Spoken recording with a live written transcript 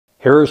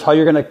Here's how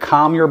you're going to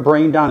calm your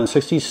brain down in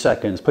 60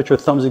 seconds. Put your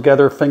thumbs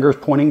together, fingers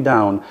pointing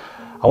down.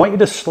 I want you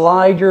to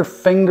slide your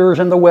fingers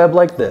in the web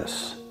like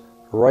this,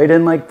 right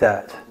in like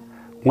that.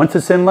 Once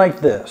it's in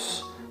like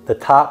this, the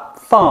top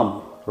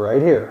thumb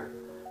right here,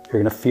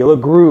 you're going to feel a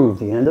groove,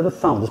 the end of the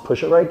thumb. Just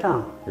push it right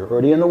down. You're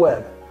already in the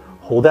web.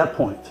 Hold that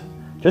point.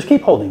 Just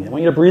keep holding it. I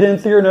want you to breathe in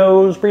through your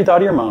nose, breathe out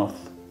of your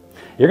mouth.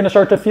 You're going to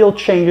start to feel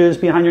changes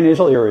behind your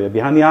nasal area,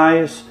 behind the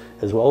eyes,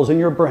 as well as in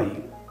your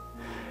brain.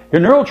 Your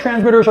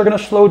neurotransmitters are going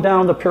to slow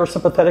down. The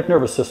parasympathetic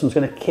nervous system is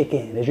going to kick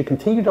in as you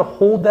continue to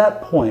hold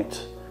that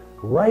point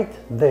right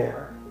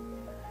there.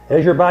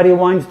 As your body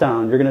winds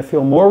down, you're going to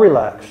feel more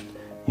relaxed.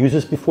 Use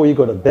this before you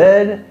go to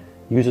bed.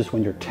 Use this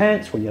when you're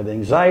tense, when you have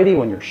anxiety,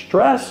 when you're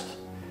stressed,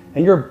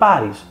 and your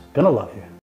body's going to love you.